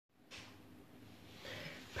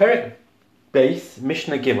Perek Base,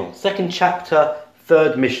 Mishnah Gimel, second chapter,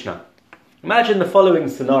 third Mishnah. Imagine the following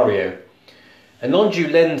scenario. A non-Jew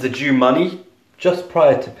lends a Jew money just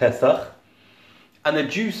prior to Pesach, and the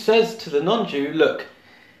Jew says to the non-Jew, look,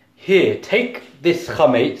 here, take this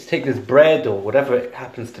chametz, take this bread or whatever it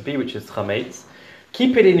happens to be, which is chametz,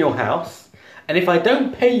 keep it in your house, and if I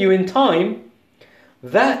don't pay you in time,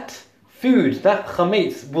 that food, that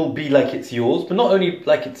chametz, will be like it's yours, but not only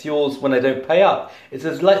like it's yours when I don't pay up, it's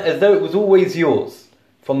as though it was always yours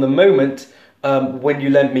from the moment when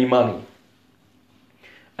you lent me money.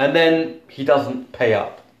 And then he doesn't pay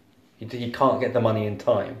up. He can't get the money in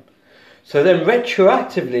time. So then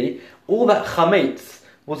retroactively, all that chametz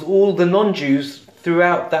was all the non-Jews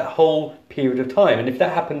throughout that whole period of time. And if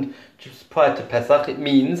that happened just prior to Pesach, it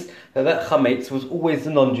means that that chametz was always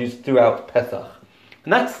the non-Jews throughout Pesach.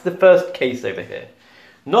 And that's the first case over here.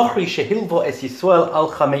 Nochri shehilvo es Yisrael al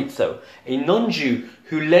chametzo. A non-Jew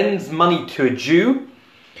who lends money to a Jew,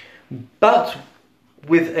 but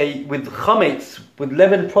with chametz, with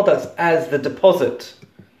leavened products as the deposit.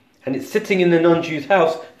 And it's sitting in the non-Jew's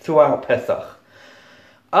house throughout Pesach.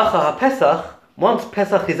 Acha ha-Pesach, once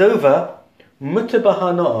Pesach is over, mutar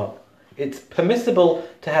b'hana'ah. It's permissible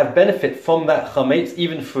to have benefit from that chametz,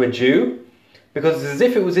 even for a Jew, because it's as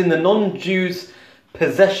if it was in the non-Jew's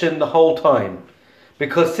possession the whole time.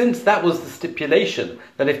 Because since that was the stipulation,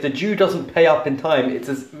 that if the Jew doesn't pay up in time, it's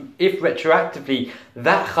as if retroactively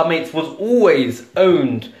that chametz was always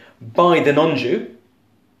owned by the non-Jew,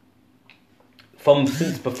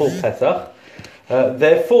 since before Pesach.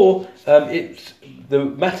 Therefore,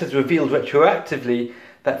 the matter's revealed retroactively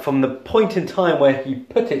that from the point in time where he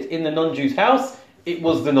put it in the non-Jew's house, it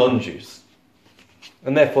was the non-Jew's.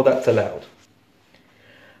 And therefore that's allowed.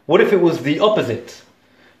 What if it was the opposite?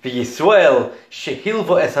 The Yisrael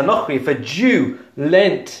shehilvo es hanochri, if a Jew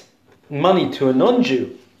lent money to a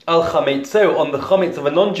non-Jew, al chametzo, on the chametz of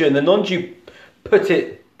a non-Jew, and the non-Jew put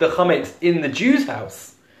the chametz in the Jew's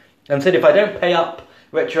house, and said, if I don't pay up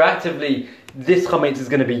retroactively, this chametz is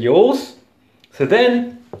going to be yours. So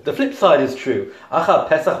then, the flip side is true. Acha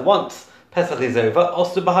Pesach, once Pesach is over,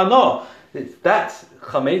 osu b'hana, that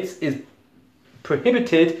chametz is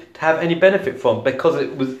prohibited to have any benefit from, because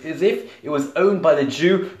it was as if it was owned by the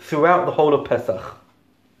Jew throughout the whole of Pesach.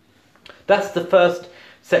 That's the first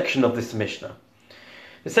section of this Mishnah.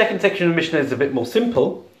 The second section of the Mishnah is a bit more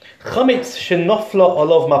simple. Chametz shenofla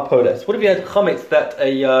olov mapoles. What if you had chametz that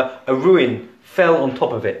a ruin fell on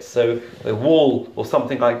top of it? So a wall or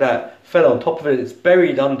something like that fell on top of it. It's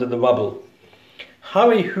buried under the rubble.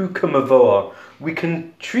 Hari hu kamavoa. We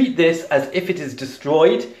can treat this as if it is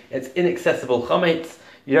destroyed. It's inaccessible chametz.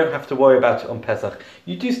 You don't have to worry about it on Pesach.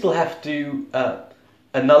 You do still have to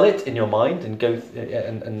annul it in your mind and go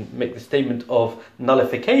and make the statement of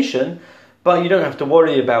nullification, but you don't have to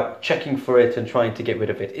worry about checking for it and trying to get rid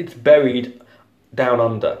of it. It's buried down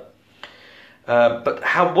under. But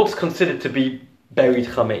what's considered to be buried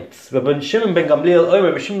chametz? Rabbi Shimon ben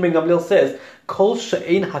Gamliel says, Kol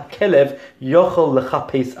she'ein hakelev yochel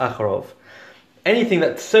lechapes acharov. Anything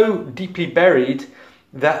that's so deeply buried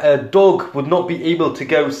that a dog would not be able to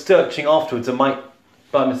go searching afterwards and might,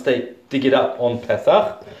 by mistake, dig it up on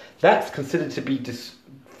Pesach, that's considered to be,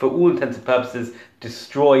 for all intents and purposes,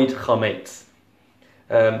 destroyed chametz.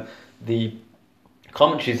 The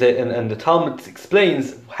commentaries and the Talmud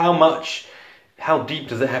explains how deep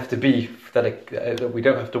does it have to be that we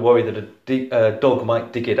don't have to worry that a dog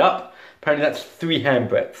might dig it up. Apparently that's 3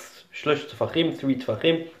 handbreadths. Shlosh tefachim, 3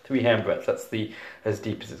 tefachim, 3 handbreadths. That's as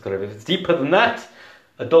deep as it's got to be. If it's deeper than that,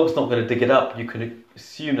 a dog's not going to dig it up. You can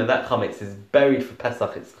assume that chametz is buried for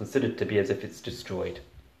Pesach. It's considered to be as if it's destroyed.